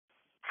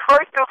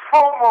first and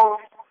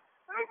foremost,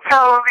 I'm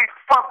telling these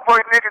fuckboy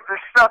niggas to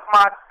suck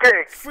my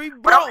dick.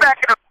 But I'm back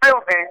in the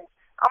building.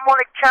 I'm on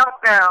a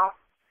countdown.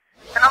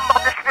 And I'm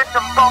about to spit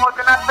some balls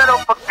and I let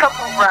up a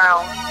couple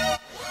rounds.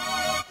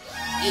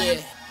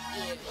 Yeah.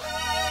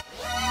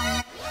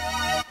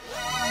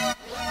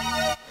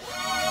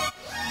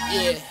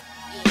 Yeah.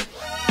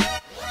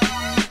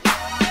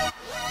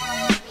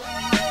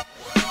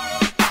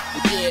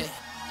 Yeah.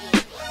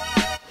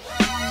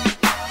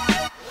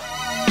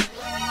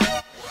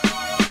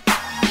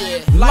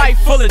 Life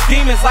full of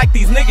demons like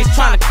these niggas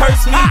tryna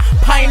curse me.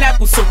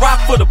 Pineapple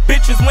Ciroc for the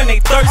bitches when they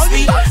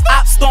thirsty.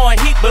 Ops throwing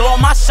heat, but all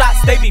my shots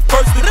they be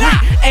first degree.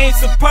 Ain't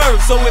superb,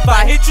 so if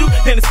I hit you,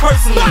 then it's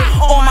personal.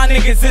 All my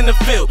niggas in the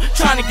field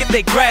tryna get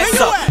their grass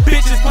up.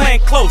 Bitches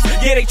playing close,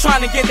 yeah they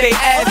tryna get their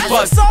ass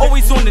bust.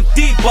 Always on the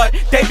D, but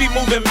they be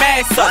moving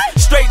mad sus.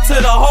 Straight to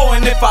the hole,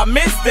 and if I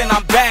miss, then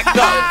I'm back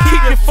up.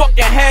 Keep your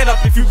fucking head up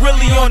if you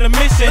really on a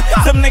mission.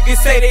 Some niggas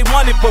say they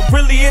want it, but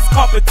really it's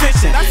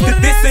competition. The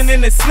dissing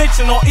and the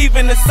snitching, or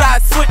even the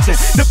side switching.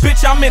 The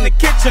bitch, I'm in the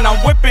kitchen, I'm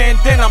whipping and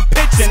then I'm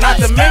pitching. Not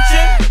to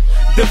mention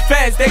the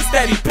feds, they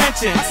steady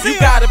pinching. You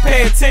gotta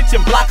pay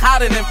attention, block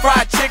hotter than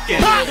fried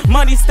chicken.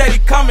 Money steady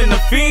coming, the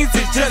fiends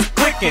is just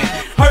clicking.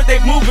 Heard they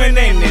moving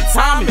in and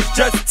time is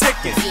just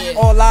ticking.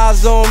 All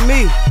eyes on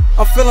me,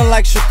 I'm feeling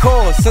like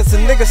Shakur. Since a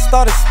nigga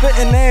started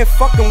spitting, they ain't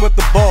fucking with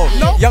the ball.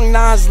 Young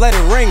Nines let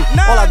it ring,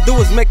 all I do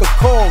is make a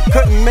call.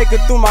 Couldn't make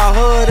it through my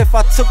hood if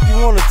I took you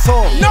on a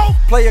tour.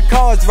 Play your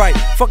cards right,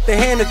 fuck the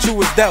hand that you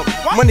was dealt.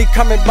 Money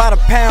coming by the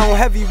pound,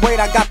 heavyweight,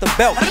 I got the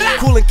belt.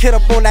 Coolin' kid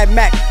up on that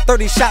Mac,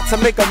 30 shots to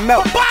make a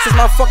melt. Since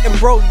my fucking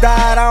bro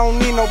died, I don't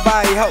need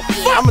nobody help.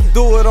 I'ma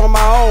do it on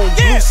my own,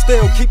 blue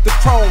steel, keep the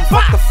chrome.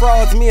 Fuck the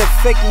frauds, me and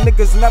fake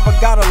niggas never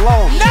got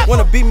along.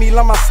 Wanna be me,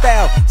 love my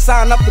style,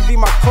 sign up to be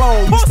my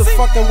clone. Used to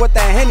fucking with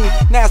that Henny,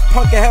 now it's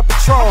punk and head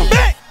Patron.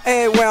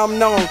 Everywhere I'm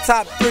known,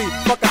 top 3,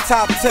 fuck a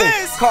top 10.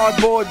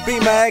 Cardboard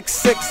Beamer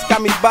X6,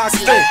 got me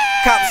boxed in.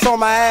 Cops on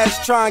my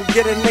ass, trying to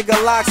get a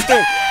nigga locked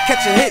in.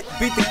 Catch a hit,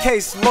 beat the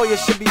case, lawyer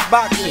should be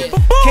boxing.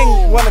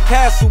 King won a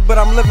castle, but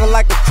I'm living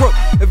like a crook.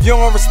 If you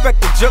don't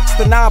respect the jokes,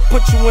 then I'll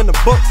put you in the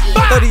books.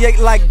 38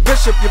 like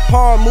Bishop, your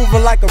palm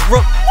moving like a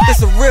rook.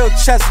 It's a real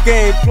chess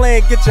game,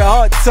 playing get your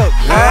heart took.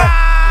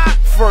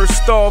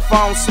 First off,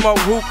 I don't smoke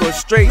hookah,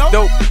 straight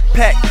dope,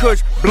 pack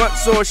kush,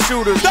 blunts or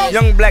shooters.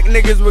 Young black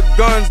niggas with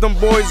guns, them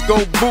boys go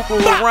buku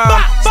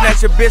around.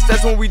 Snatch a bitch,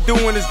 that's when we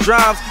doing his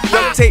drives.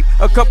 Duct tape,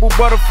 a couple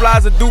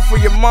butterflies to do for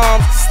your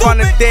moms. Find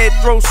a dead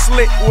throat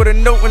slit with a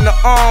note in the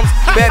arms.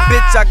 Bad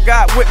bitch I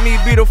got with me,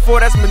 be the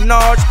 4, that's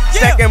Minaj.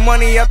 Stacking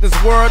money out this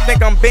world,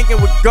 think I'm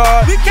banking with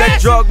God. That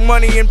drug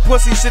money and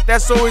pussy shit,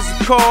 that's always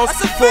a cause.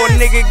 For a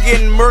nigga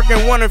getting murked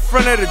and one in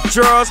front of the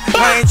jurors.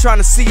 I ain't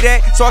tryna see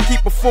that, so I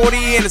keep a 40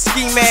 in a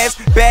ski mask.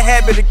 Bad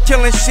habit of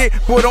killing shit,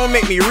 boy don't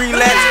make me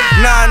relapse.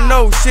 Nah, I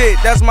know shit,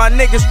 that's my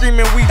nigga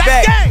screaming we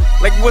back.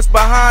 Like what's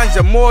behind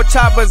you, more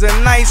choppers and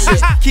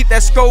nicest. Keep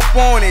that scope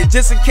on it,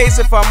 just in case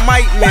if I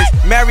might miss.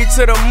 Married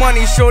to the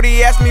money,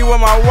 shorty asked me where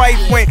my wife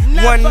went.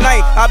 One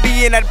night, I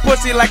be in that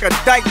pussy like a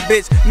dyke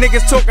bitch.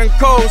 Niggas talking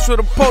cold, so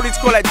the police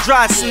call that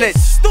dry snitch.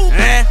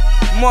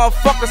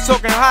 Motherfuckers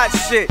talking hot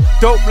shit.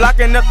 Dope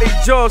locking up they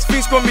jaws,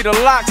 feast gonna be the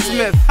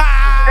locksmith.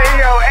 Hey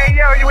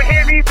yo, you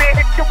hear me, man?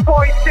 It's your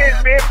boy Tiz,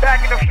 man,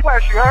 back in the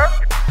flesh, you heard?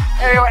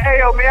 Hey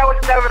yo, man, I was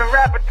never the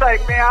rapper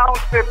type, man. I don't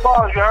spit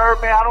bars, you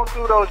heard, man? I don't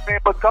do those, man.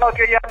 But God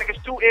gave y'all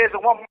niggas 2 ears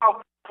and 1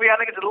 mouth for y'all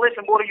niggas to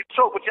listen more than you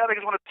talk, but y'all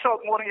niggas want to talk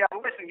more than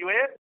y'all listen, you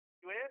hear?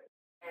 You hear?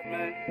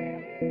 Man,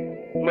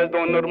 must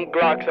don't know them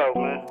Glocks out,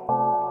 man.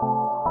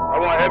 I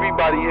want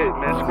everybody hit,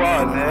 man.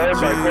 Squad, man.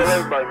 Everybody call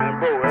everybody, man.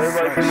 Bro,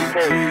 everybody from the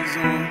pole.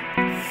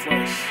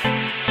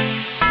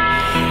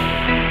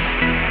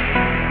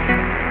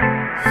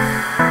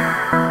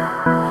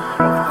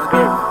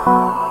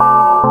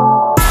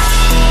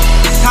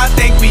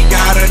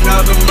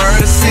 Another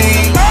murder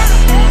scene.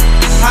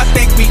 I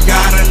think we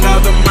got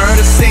another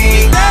murder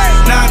scene.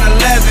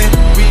 9/11,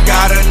 we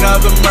got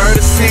another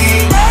murder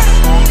scene.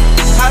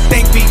 I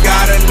think we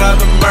got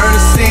another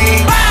murder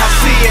scene. I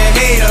see a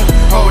hater,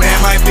 oh that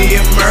might be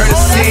a murder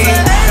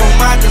scene. On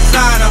my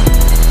designer,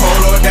 oh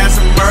Lord, that's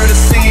a murder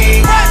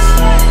scene.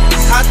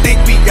 I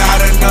think we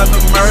got another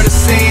murder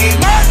scene.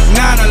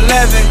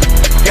 9/11,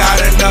 got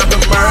another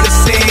murder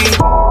scene.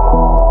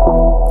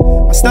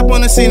 I step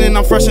on the scene and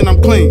I'm fresh and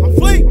I'm clean.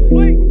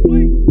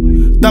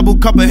 Double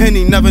cup of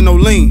Henny, never no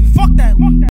lean. Fuck that.